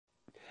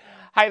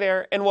Hi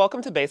there, and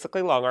welcome to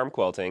Basically Longarm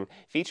Quilting,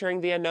 featuring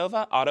the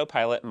INNOVA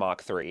AutoPilot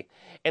Mach 3.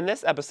 In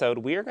this episode,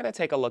 we are going to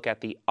take a look at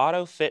the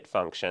AutoFit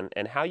function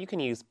and how you can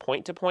use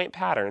point-to-point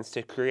patterns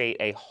to create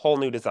a whole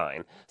new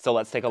design. So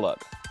let's take a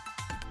look.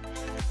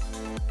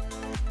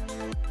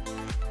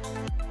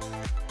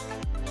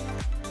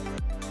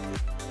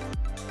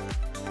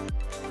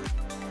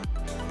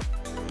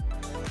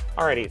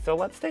 Alrighty, so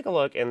let's take a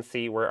look and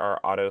see where our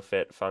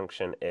AutoFit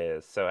function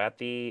is. So at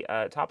the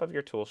top of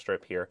your tool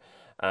strip here,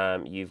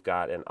 you've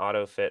got an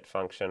AutoFit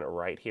function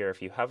right here.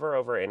 If you hover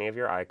over any of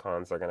your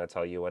icons, they're going to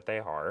tell you what they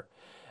are.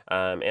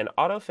 And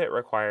AutoFit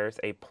requires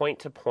a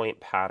point-to-point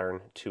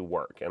pattern to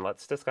work. And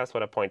let's discuss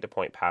what a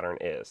point-to-point pattern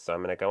is. So I'm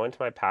going to go into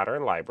my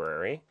pattern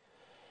library,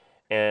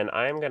 and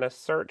I'm going to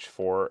search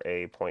for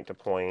a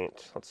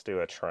point-to-point. Let's do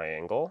a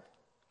triangle.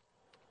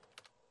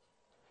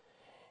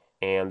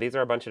 And these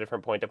are a bunch of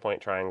different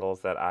point-to-point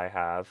triangles that I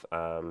have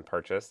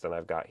purchased and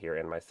I've got here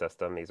in my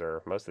system.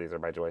 Most of these are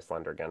by Joyce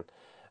Lundrigan.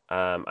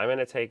 I'm going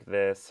to take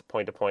this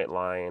point-to-point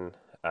line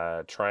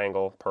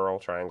triangle, purl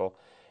triangle,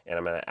 and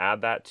I'm going to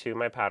add that to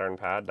my pattern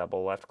pad,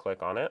 double left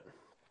click on it.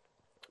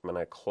 I'm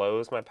going to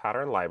close my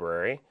pattern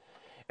library,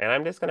 and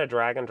I'm just going to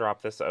drag and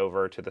drop this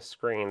over to the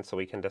screen so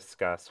we can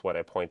discuss what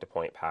a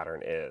point-to-point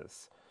pattern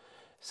is.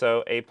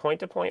 So a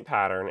point-to-point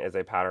pattern is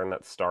a pattern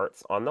that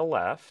starts on the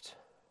left,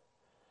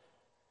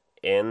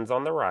 ends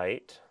on the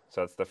right.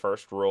 So it's the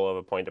first rule of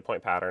a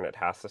point-to-point pattern. It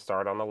has to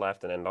start on the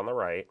left and end on the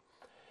right.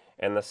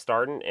 And the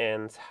start and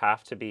ends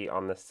have to be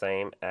on the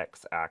same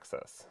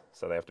x-axis.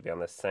 So they have to be on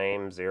the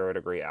same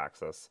 0-degree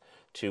axis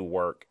to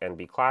work and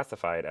be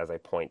classified as a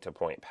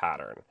point-to-point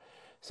pattern.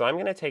 So I'm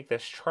going to take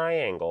this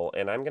triangle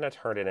and I'm going to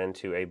turn it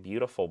into a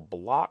beautiful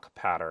block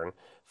pattern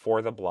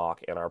for the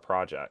block in our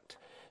project.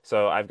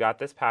 So I've got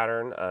this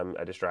pattern,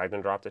 I just dragged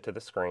and dropped it to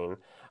the screen.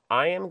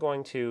 I am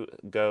going to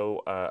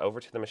go over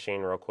to the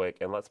machine real quick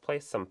and let's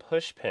place some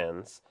push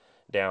pins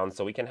down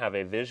so we can have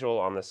a visual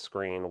on the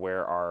screen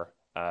where our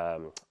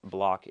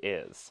block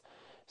is.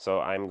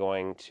 So I'm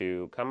going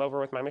to come over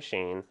with my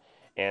machine,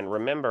 and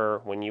remember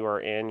when you are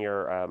in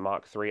your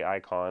Mach 3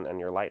 icon and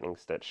your lightning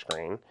stitch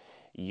screen,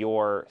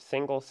 your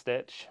single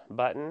stitch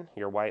button,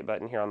 your white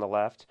button here on the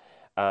left,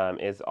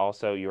 is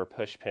also your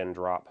push pin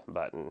drop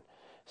button.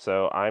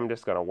 So I'm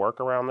just going to work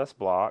around this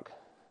block,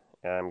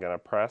 and I'm going to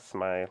press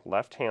my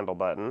left handle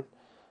button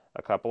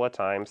a couple of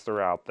times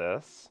throughout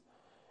this,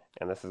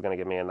 and this is going to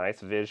give me a nice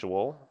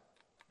visual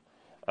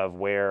of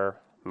where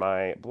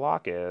my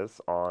block is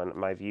on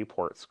my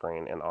viewport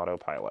screen in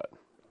AutoPilot.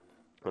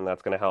 And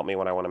that's going to help me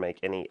when I want to make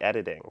any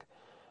editing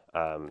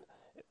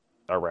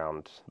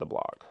around the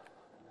block.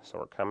 So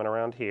we're coming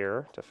around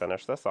here to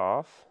finish this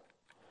off,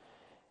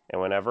 and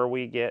whenever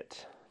we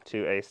get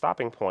to a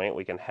stopping point,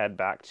 we can head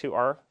back to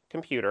our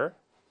computer,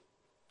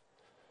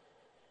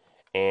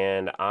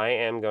 and I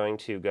am going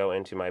to go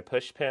into my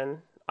push pin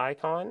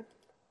icon.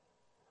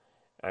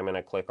 I'm going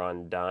to click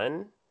on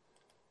Done,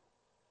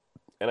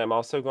 and I'm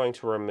also going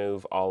to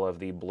remove all of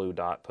the blue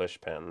dot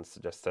push pins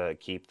just to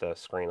keep the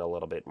screen a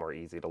little bit more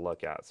easy to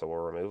look at. So we'll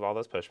remove all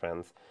those push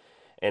pins,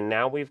 and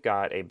now we've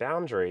got a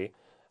boundary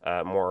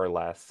more or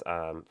less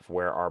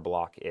where our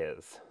block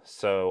is.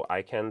 So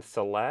I can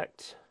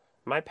select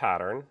my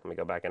pattern. Let me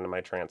go back into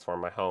my transform,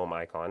 my home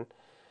icon.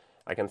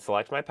 I can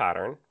select my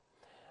pattern.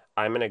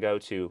 I'm going to go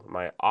to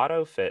my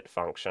AutoFit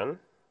function.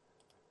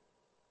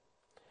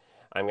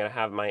 I'm going to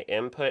have my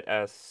input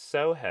as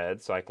sew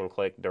head, so I can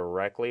click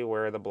directly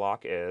where the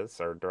block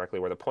is, or directly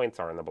where the points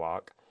are in the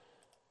block.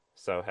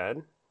 Sew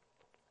head.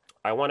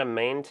 I want to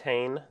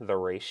maintain the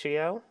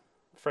ratio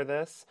for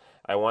this.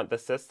 I want the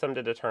system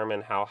to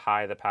determine how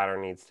high the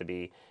pattern needs to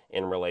be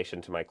in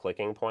relation to my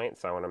clicking point,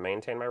 so I want to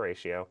maintain my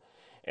ratio.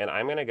 And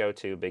I'm going to go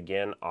to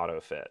Begin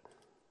AutoFit.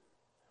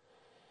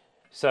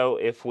 So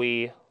if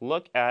we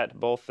look at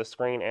both the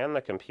screen and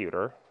the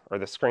computer, or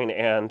the screen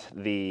and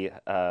the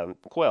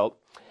quilt,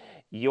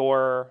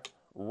 your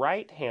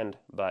right hand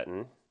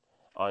button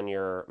on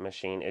your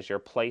machine is your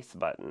place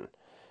button.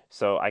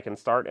 So I can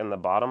start in the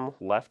bottom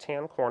left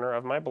hand corner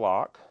of my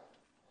block,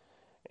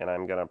 and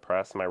I'm going to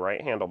press my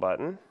right handle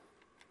button.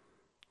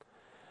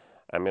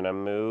 I'm going to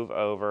move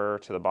over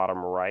to the bottom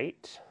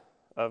right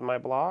of my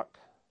block,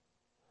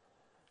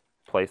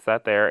 place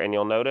that there, and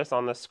you'll notice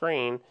on the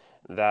screen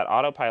that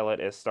AutoPilot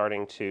is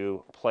starting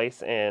to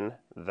place in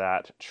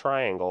that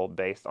triangle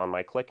based on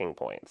my clicking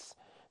points.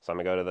 So I'm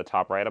going to go to the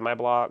top right of my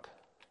block,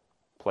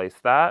 place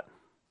that,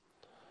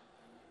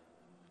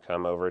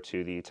 come over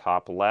to the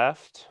top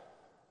left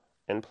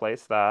and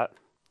place that.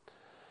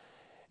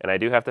 And I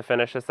do have to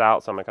finish this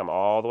out, so I'm going to come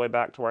all the way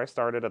back to where I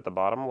started at the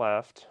bottom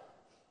left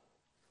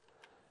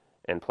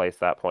and place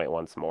that point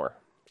once more.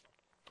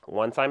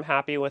 Once I'm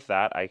happy with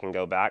that, I can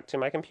go back to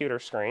my computer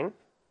screen,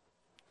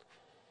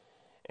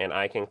 and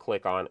I can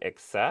click on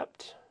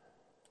Accept.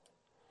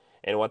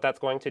 And what that's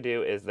going to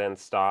do is then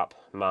stop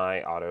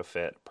my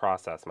AutoFit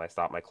process,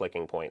 stop my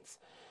clicking points.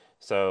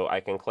 So I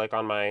can click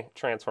on my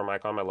transform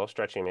icon, my little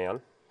stretchy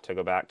man, to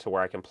go back to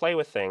where I can play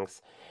with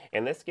things.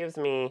 And this gives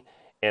me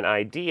an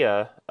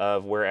idea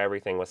of where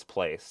everything was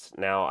placed.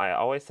 Now, I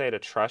always say to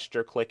trust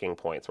your clicking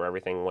points where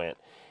everything went.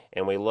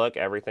 And we look,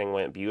 everything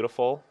went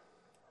beautiful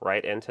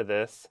right into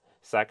this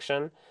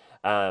section.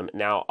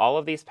 Now, all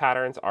of these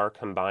patterns are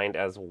combined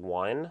as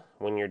one.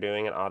 When you're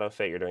doing an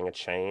AutoFit, you're doing a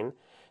chain.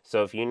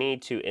 So if you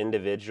need to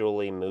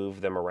individually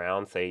move them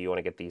around, say you want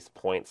to get these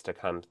points to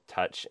come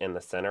touch in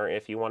the center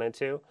if you wanted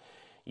to,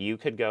 you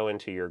could go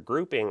into your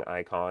grouping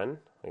icon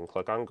and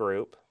click on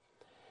group.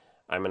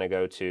 I'm going to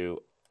go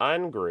to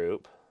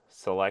ungroup,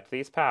 select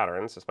these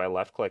patterns just by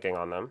left clicking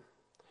on them.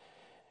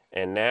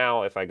 And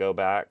now if I go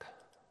back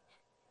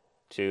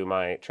to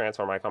my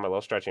transform icon, my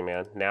little stretching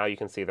man, now you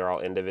can see they're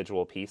all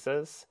individual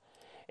pieces.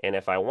 And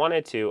if I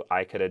wanted to,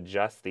 I could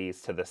adjust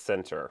these to the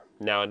center.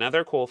 Now,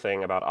 another cool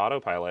thing about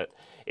AutoPilot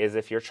is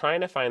if you're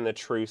trying to find the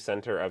true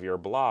center of your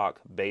block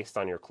based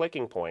on your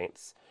clicking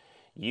points,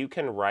 you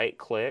can right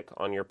click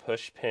on your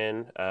push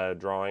pin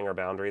drawing or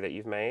boundary that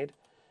you've made.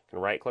 You can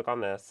right click on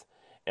this,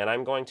 and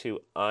I'm going to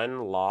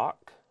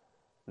unlock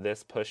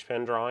this push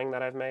pin drawing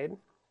that I've made.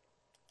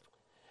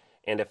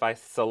 And if I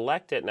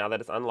select it, now that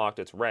it's unlocked,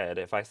 it's red.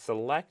 If I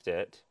select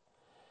it,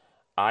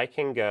 I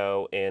can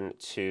go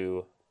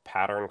into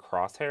pattern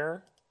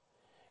crosshair,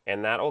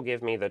 and that'll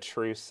give me the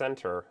true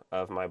center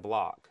of my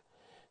block.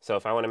 So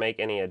if I want to make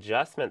any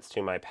adjustments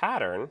to my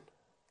pattern,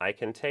 I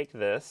can take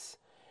this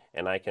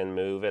and I can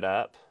move it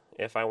up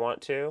if I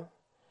want to.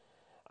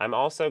 I'm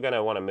also going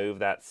to want to move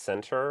that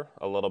center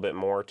a little bit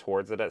more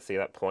towards it. See,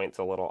 that point's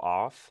a little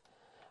off.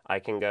 I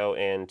can go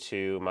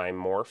into my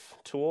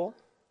morph tool,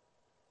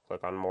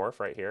 click on morph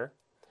right here,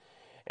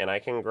 and I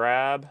can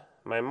grab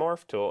my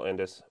morph tool and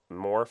just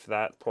morph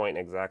that point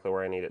exactly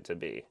where I need it to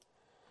be.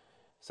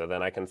 So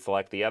then I can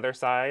select the other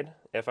side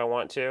if I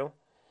want to,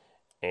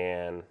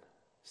 and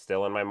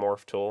still in my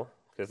morph tool,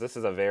 because this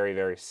is a very,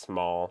 very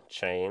small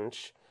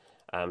change.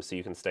 So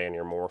you can stay in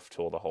your morph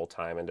tool the whole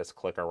time and just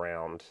click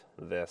around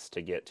this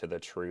to get to the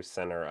true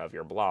center of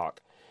your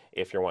block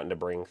if you're wanting to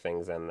bring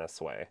things in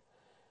this way.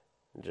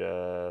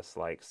 Just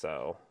like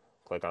so.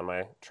 Click on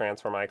my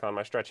transform icon,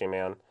 my stretching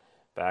man,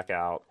 back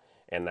out,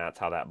 and that's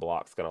how that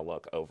block's going to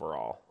look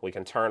overall. We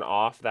can turn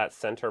off that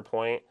center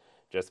point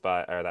just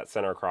by, or that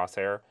center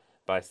crosshair,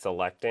 by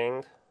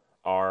selecting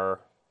our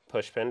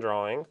push pin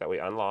drawing that we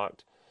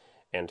unlocked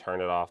and turn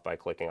it off by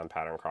clicking on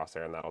pattern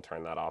crosshair, and that'll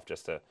turn that off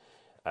just to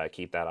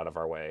keep that out of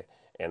our way.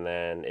 And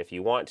then if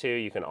you want to,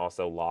 you can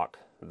also lock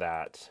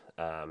that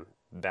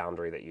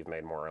boundary that you've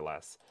made more or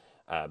less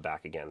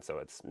back again, so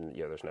it's,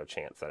 there's no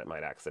chance that it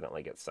might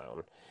accidentally get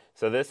sewn.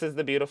 So this is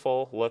the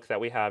beautiful look that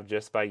we have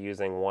just by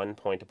using one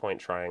point-to-point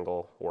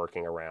triangle,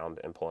 working around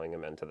and pulling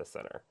them into the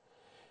center.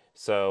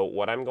 So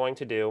what I'm going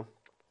to do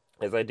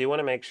is I do want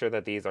to make sure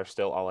that these are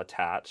still all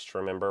attached.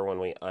 Remember when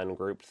we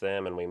ungrouped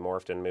them and we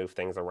morphed and moved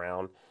things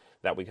around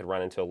that we could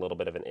run into a little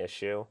bit of an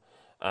issue.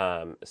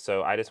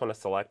 So I just want to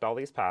select all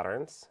these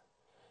patterns,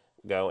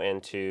 go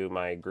into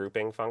my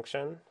grouping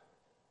function,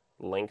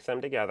 link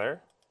them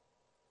together,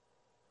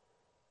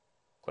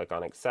 click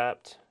on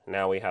accept.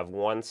 Now we have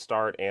one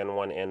start and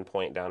one end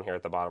point down here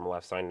at the bottom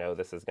left, so I know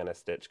this is going to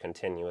stitch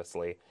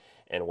continuously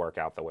and work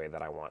out the way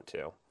that I want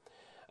to.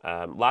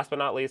 Last but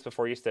not least,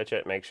 before you stitch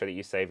it, make sure that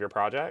you save your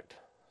project.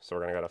 So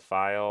we're going to go to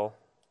File,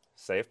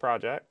 Save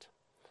Project,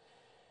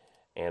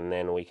 and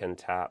then we can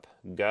tap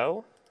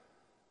Go.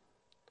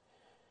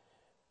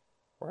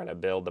 We're going to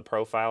build the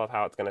profile of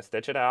how it's going to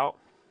stitch it out.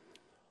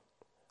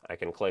 I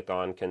can click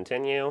on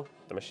Continue.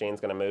 The machine's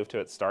going to move to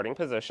its starting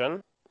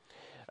position.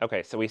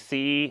 Okay, so we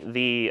see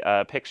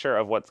the picture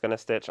of what's going to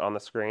stitch on the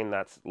screen.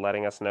 That's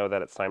letting us know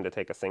that it's time to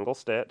take a single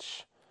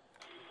stitch.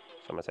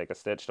 So I'm going to take a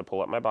stitch to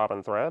pull up my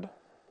bobbin thread.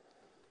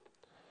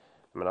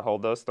 I'm going to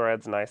hold those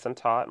threads nice and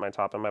taut, my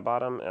top and my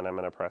bottom, and I'm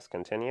going to press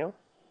Continue.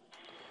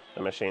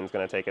 The machine's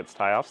going to take its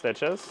tie-off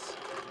stitches,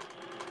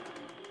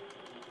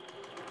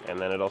 and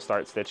then it'll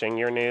start stitching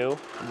your new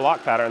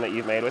block pattern that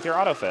you've made with your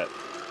AutoFit.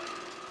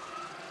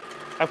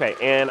 Okay,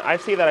 and I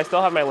see that I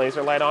still have my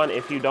laser light on.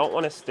 If you don't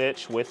want to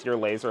stitch with your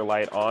laser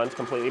light on, it's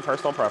completely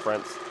personal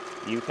preference.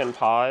 You can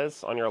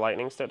pause on your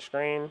lightning stitch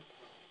screen,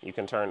 you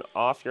can turn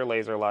off your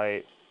laser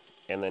light,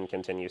 and then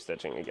continue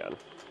stitching again.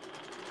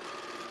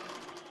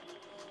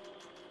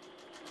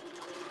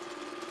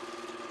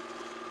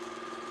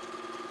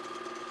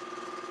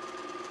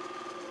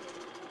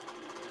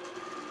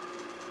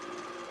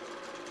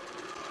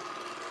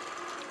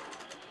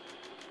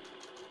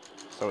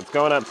 So it's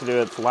going up to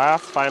do its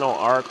last final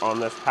arc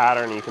on this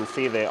pattern. You can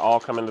see they all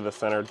come into the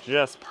center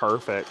just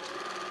perfect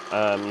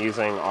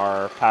using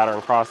our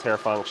pattern crosshair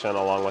function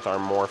along with our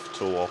morph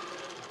tool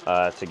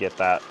to get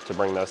that, to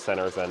bring those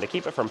centers in, to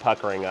keep it from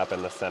puckering up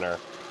in the center.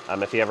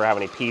 If you ever have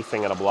any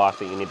piecing in a block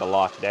that you need to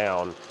lock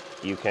down,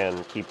 you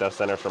can keep those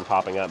centers from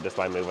popping up just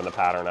by moving the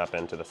pattern up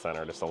into the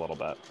center just a little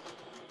bit.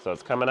 So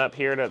it's coming up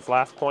here to its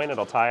last point.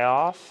 It'll tie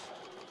off.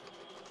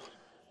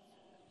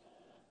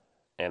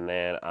 And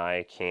then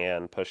I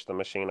can push the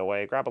machine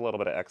away, grab a little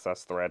bit of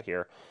excess thread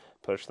here,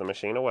 push the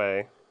machine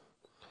away,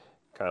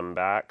 come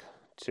back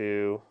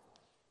to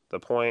the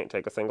point,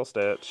 take a single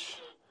stitch,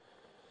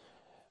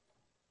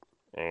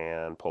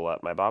 and pull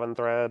up my bobbin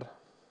thread,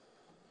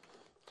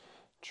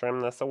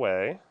 trim this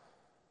away,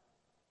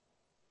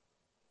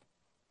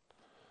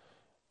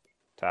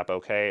 tap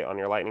OK on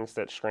your lightning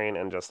stitch screen,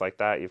 and just like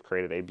that, you've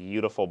created a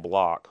beautiful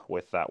block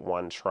with that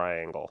one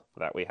triangle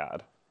that we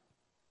had.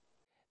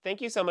 Thank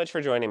you so much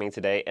for joining me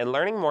today and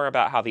learning more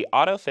about how the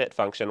AutoFit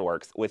function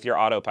works with your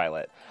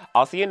AutoPilot.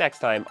 I'll see you next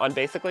time on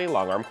Basically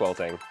Longarm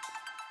Quilting.